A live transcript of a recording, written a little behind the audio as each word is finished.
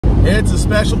It's a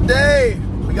special day.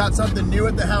 We got something new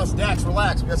at the house. Dax,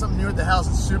 relax. We got something new at the house.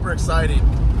 It's super exciting.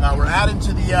 We're adding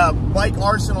to the bike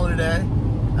arsenal today.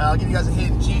 I'll give you guys a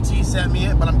hint. GT sent me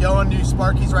it, but I'm going to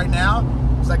Sparky's right now.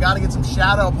 So I got to get some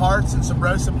Shadow parts and some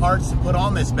Rosa parts to put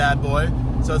on this bad boy.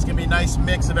 So it's going to be a nice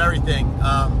mix of everything.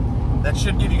 That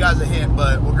should give you guys a hint,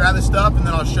 but we'll grab this stuff and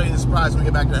then I'll show you the surprise when we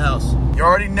get back to the house. You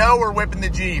already know we're whipping the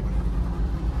Jeep.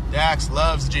 Dax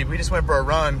loves the Jeep. We just went for a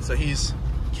run, so he's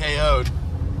KO'd.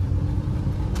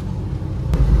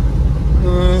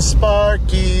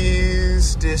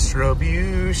 Sparky's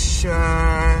Distribution.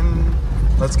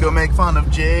 Let's go make fun of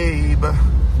Jabe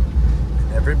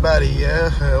and everybody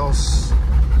else.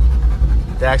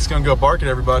 Dax gonna go bark at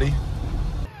everybody.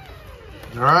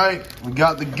 All right, we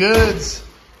got the goods.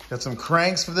 Got some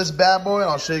cranks for this bad boy, and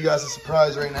I'll show you guys a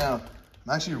surprise right now.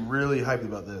 I'm actually really hyped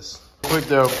about this. Quick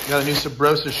though, got a new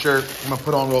Sabrosa shirt I'm gonna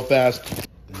put on real fast.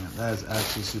 Damn, that is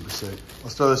actually super sick.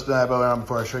 Let's throw this bad boy on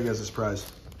before I show you guys the surprise.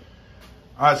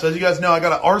 All right, so as you guys know, I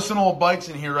got an arsenal of bikes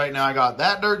in here right now. I got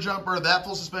that dirt jumper, that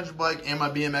full suspension bike, and my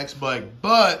BMX bike.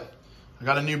 But I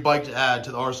got a new bike to add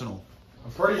to the arsenal.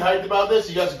 I'm pretty hyped about this.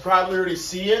 You guys can probably already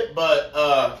see it, but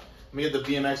let me get the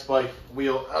BMX bike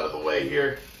wheel out of the way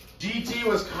here. GT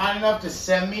was kind enough to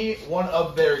send me one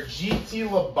of their GT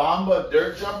La Bamba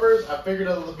dirt jumpers. I figured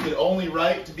it would be only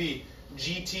right to be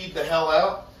GT'd the hell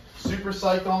out. Super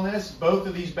psyched on this. Both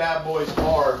of these bad boys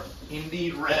are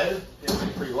indeed red. It's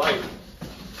pretty light.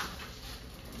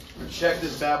 Check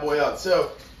this bad boy out.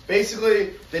 So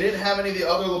basically, they didn't have any of the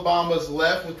other La Bambas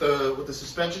left with the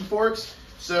suspension forks.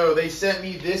 So they sent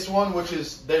me this one, which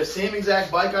is the same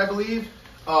exact bike, I believe,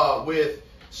 with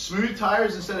smooth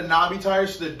tires instead of knobby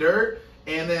tires for the dirt,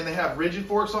 and then they have rigid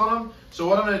forks on them. So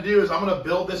what I'm gonna do is I'm gonna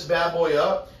build this bad boy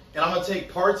up, and I'm gonna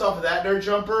take parts off of that dirt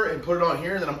jumper and put it on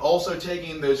here. And then I'm also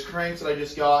taking those cranks that I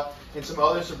just got and some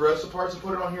other Sabrosa parts and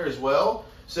put it on here as well.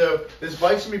 So this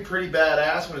bike's gonna be pretty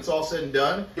badass when it's all said and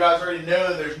done. You guys already know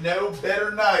that there's no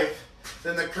better knife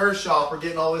than the Kershaw for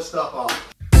getting all this stuff off.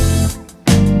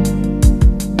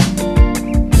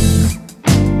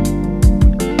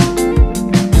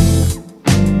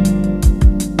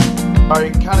 All right,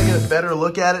 you can kind of get a better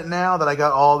look at it now that I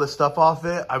got all this stuff off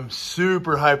it. I'm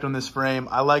super hyped on this frame.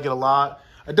 I like it a lot.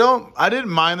 I didn't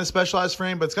mind the Specialized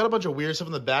frame, but it's got a bunch of weird stuff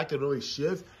in the back that really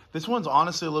shift. This one's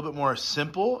honestly a little bit more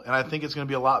simple, and I think it's gonna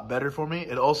be a lot better for me.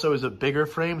 It also is a bigger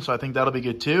frame, so I think that'll be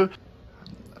good too.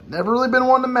 I've never really been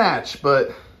one to match,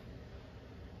 but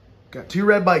got two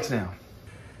red bikes now.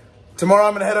 Tomorrow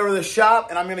I'm gonna head over to the shop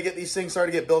and I'm gonna get these things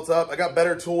started to get built up. I got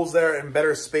better tools there and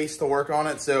better space to work on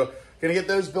it, so gonna get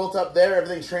those built up there,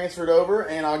 everything's transferred over,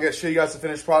 and I'll show you guys the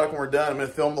finished product when we're done. I'm gonna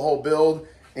film the whole build,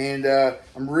 and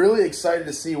I'm really excited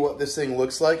to see what this thing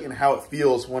looks like and how it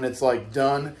feels when it's like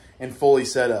done and fully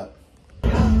set up.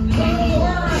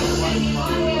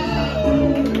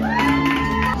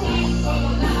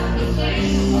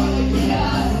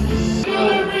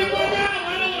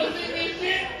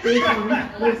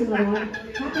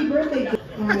 Happy birthday.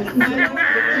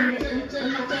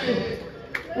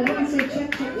 Everyone say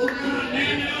check, check,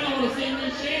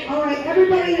 check. All right,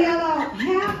 everybody yell out,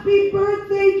 happy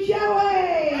birthday,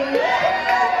 Joey!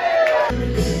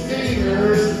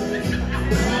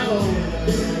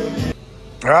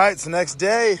 All right, it's the next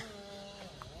day.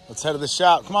 Let's head to the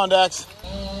shop. Come on, Dax.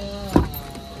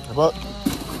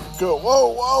 Go. Whoa,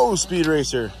 whoa, Speed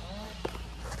Racer.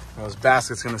 Those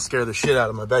baskets gonna scare the shit out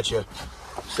of him, I bet you.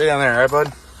 Stay down there, all right,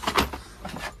 bud?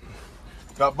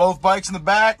 Got both bikes in the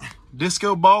back.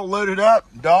 Disco ball loaded up.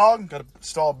 Dog, got to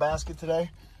install a basket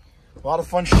today. A lot of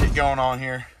fun shit going on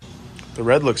here. The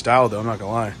red looks dialed though, I'm not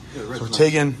gonna lie. Yeah, so we're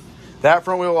taking that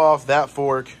front wheel off, that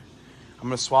fork. I'm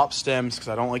gonna swap stems because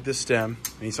I don't like this stem.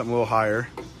 I need something a little higher.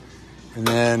 And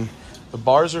then the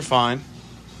bars are fine.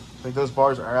 I think those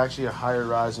bars are actually a higher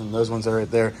rise than those ones that are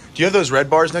right there. Do you have those red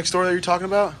bars next door that you're talking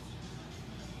about?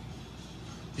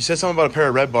 You said something about a pair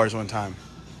of red bars one time.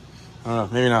 I don't know,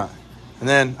 maybe not. And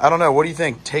then, I don't know, what do you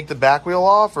think? Take the back wheel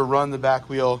off or run the back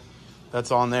wheel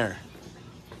that's on there?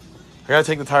 I gotta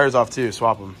take the tires off too,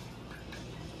 swap them.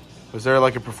 Was there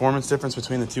like a performance difference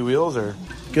between the two wheels, or?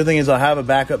 Good thing is I'll have a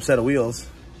backup set of wheels.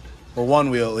 Or one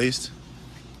wheel at least.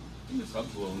 I think this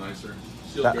hub's a little nicer.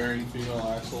 Steel bearing, female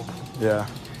axle. Yeah.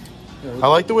 I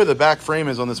like the way the back frame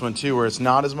is on this one too, where it's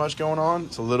not as much going on.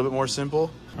 It's a little bit more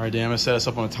simple. All right, Dan, I'm gonna set us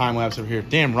up on a time lapse over here.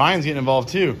 Damn, Ryan's getting involved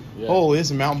too. Yeah. Holy, this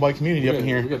is a mountain bike community up in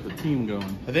here. We got the team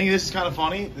going. I think this is kind of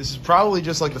funny. This is probably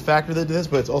just like the factory that did this,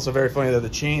 but it's also very funny that the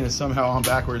chain is somehow on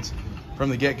backwards from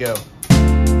the get-go.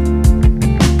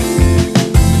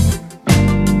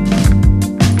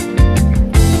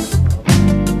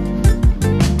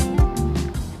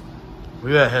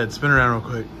 Look at that head, spin around real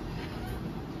quick.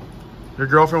 Your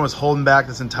girlfriend was holding back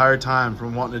this entire time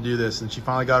from wanting to do this, and she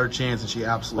finally got her chance, and she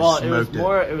absolutely smoked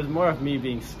it. It was more of me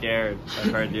being scared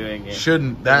of her doing it.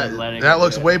 Shouldn't that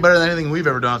looks way better than anything we've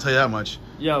ever done? I'll tell you that much.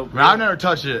 Yo, I mean, I've never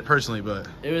touched it personally, but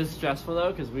it was stressful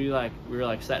though because we were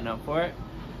like setting up for it,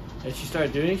 and she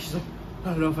started doing it. She's like, I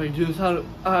don't know if I can do this.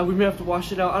 We may have to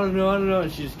wash it out. I don't know.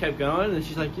 And she just kept going, and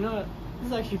she's like, you know what?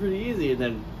 This is actually pretty easy. And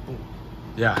then, boom.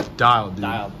 Yeah, dialed, dude.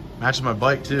 Dialed. Matching my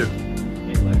bike too.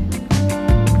 Okay,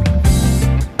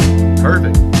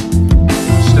 Perfect.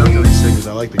 I'm stoked on these stickers.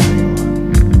 I like the green a lot.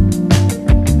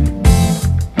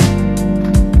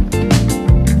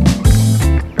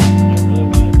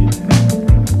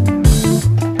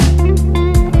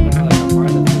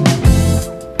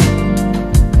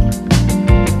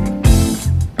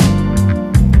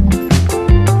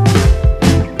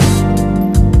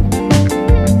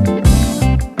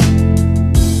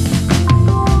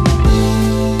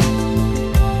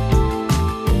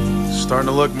 Starting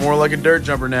to look more like a dirt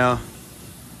jumper now.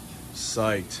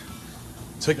 Psyched.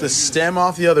 Took the stem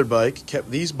off the other bike, kept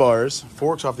these bars,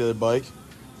 forks off the other bike,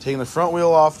 taking the front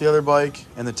wheel off the other bike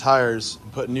and the tires,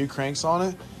 and put new cranks on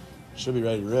it. Should be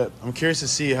ready to rip. I'm curious to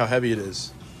see how heavy it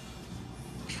is.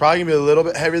 It's probably gonna be a little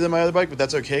bit heavier than my other bike, but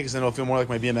that's okay because then it'll feel more like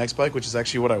my BMX bike, which is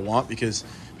actually what I want because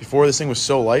before this thing was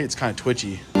so light, it's kind of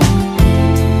twitchy.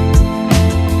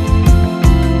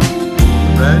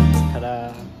 Red?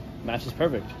 Ta-da. Matches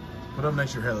perfect. Put up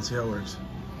next to your head. Let's see how it works.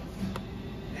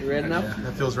 You ready enough? Yeah,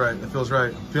 that feels right. That feels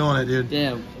right. I'm feeling it, dude.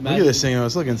 Damn. Look at this thing, though.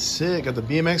 It's looking sick. Got the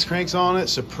BMX cranks on it.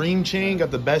 Supreme chain.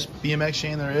 Got the best BMX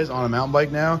chain there is on a mountain bike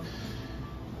now.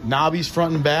 Knobbies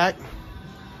front and back.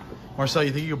 Marcel,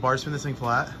 you think you could bar spin this thing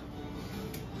flat?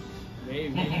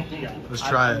 Maybe. Let's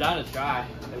try it. I'm down to try.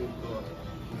 Cool.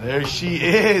 There she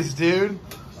is, dude.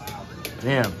 Wow.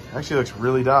 Damn. Actually looks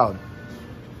really dialed.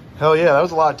 Hell yeah, that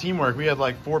was a lot of teamwork. We had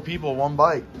like 4 people, 1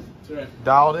 bike. That's right.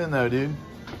 Dialed in though, dude.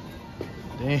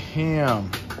 Damn.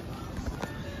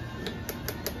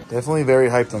 Definitely very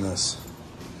hyped on this.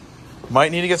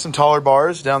 Might need to get some taller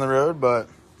bars down the road, but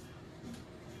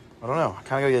I don't know. I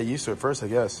kind of gotta get used to it first, I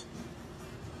guess.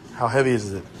 How heavy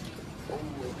is it?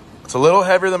 It's a little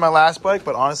heavier than my last bike,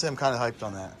 but honestly, I'm kind of hyped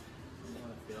on that.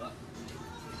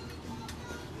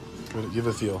 Give it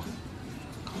a feel.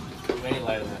 Way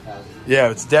lighter than 1,000.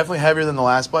 Yeah, it's definitely heavier than the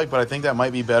last bike, but I think that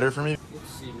might be better for me. You'll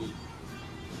see me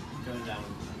going down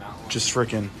the mountain. Just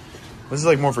freaking. This is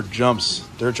like more for jumps.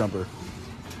 Dirt jumper.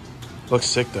 Looks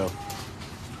sick though.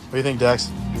 What do you think, Dax?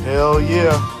 Hell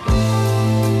yeah.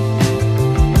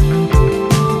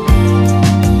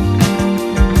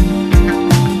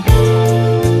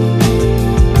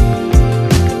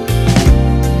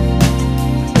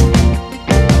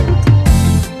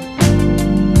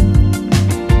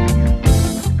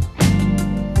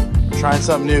 Trying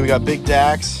something new. We got Big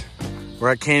Dax.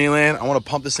 We're at Candyland. I want to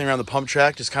pump this thing around the pump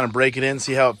track, just kind of break it in,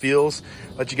 see how it feels.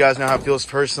 Let you guys know how it feels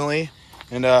personally.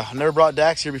 And I've never brought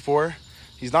Dax here before.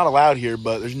 He's not allowed here,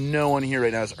 but there's no one here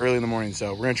right now. It's early in the morning,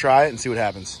 so we're gonna try it and see what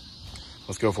happens.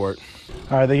 Let's go for it.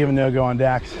 All right, they give a no-go on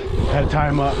Dax. Had to tie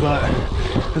him up, but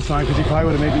that's fine because he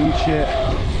probably would have made me eat shit.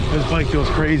 This bike feels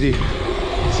crazy.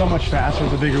 It's so much faster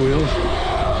with the bigger wheels.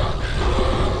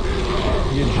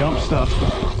 You can jump stuff.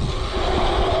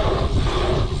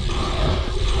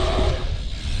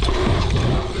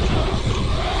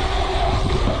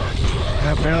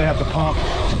 I barely have to pump.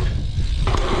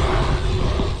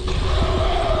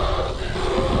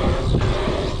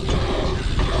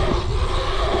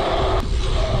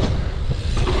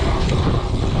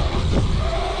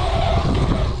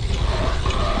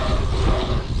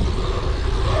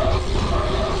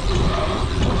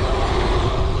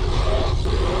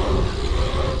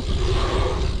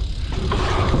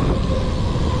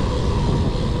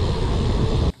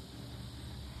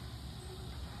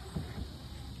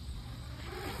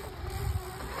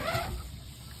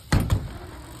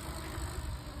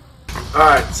 All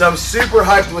right, so I'm super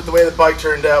hyped with the way the bike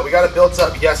turned out. We got it built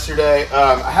up yesterday.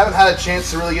 I haven't had a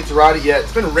chance to really get to ride it yet.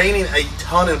 It's been raining a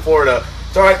ton in Florida.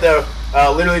 It's all right though.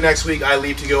 Literally next week I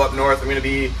leave to go up north. I'm gonna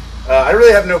be, I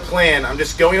really have no plan. I'm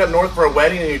just going up north for a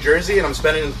wedding in New Jersey and I'm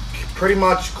spending pretty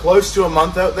much close to a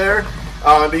month out there.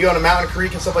 I'll be going to Mountain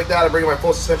Creek and stuff like that. I'm bringing my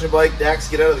full suspension bike. Dax,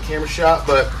 get out of the camera shot.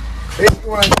 But basically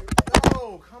what I do,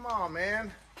 oh, come on,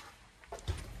 man.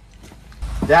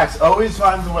 Dax always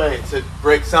finds a way to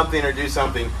break something or do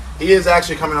something. He is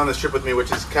actually coming on this trip with me,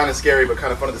 which is kind of scary but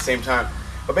kind of fun at the same time.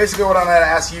 But basically what I'm going to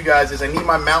ask you guys is I need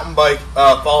my mountain bike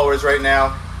followers right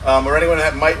now, or anyone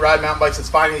that might ride mountain bikes that's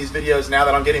finding these videos now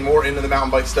that I'm getting more into the mountain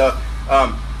bike stuff.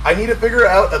 I need to figure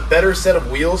out a better set of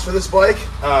wheels for this bike.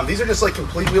 These are just like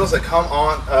complete wheels that come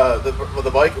on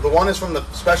the bike. The one is from the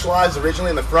Specialized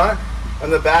originally in the front.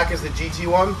 and the back is the GT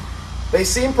one. They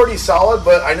seem pretty solid,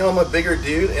 but I know I'm a bigger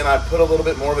dude and I put a little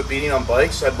bit more of a beating on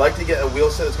bikes, so I'd like to get a wheel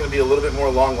set that's going to be a little bit more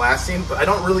long lasting, but I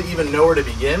don't really even know where to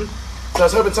begin. So I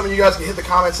was hoping some of you guys can hit the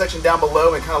comment section down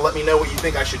below and kind of let me know what you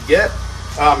think I should get.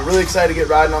 I'm really excited to get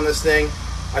riding on this thing.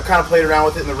 I kind of played around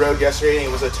with it in the road yesterday and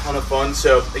it was a ton of fun.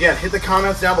 So again, hit the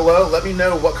comments down below. Let me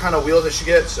know what kind of wheels I should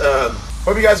get.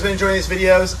 Hope you guys have been enjoying these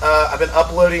videos. I've been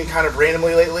uploading kind of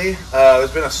randomly lately.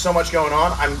 There's been so much going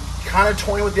on. I'm kind of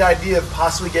toying with the idea of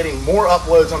possibly getting more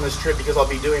uploads on this trip because I'll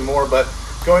be doing more, but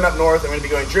going up north, I'm going to be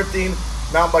going drifting,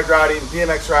 mountain bike riding,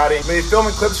 BMX riding. I'm going to be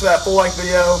filming clips for that full-length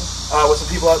video with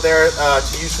some people out there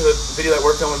to use for the video that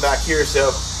we're filming back here. So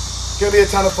it's going to be a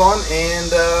ton of fun,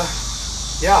 and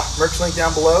yeah, merch link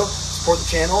down below. Support the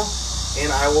channel,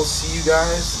 and I will see you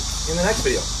guys in the next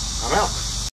video. I'm out.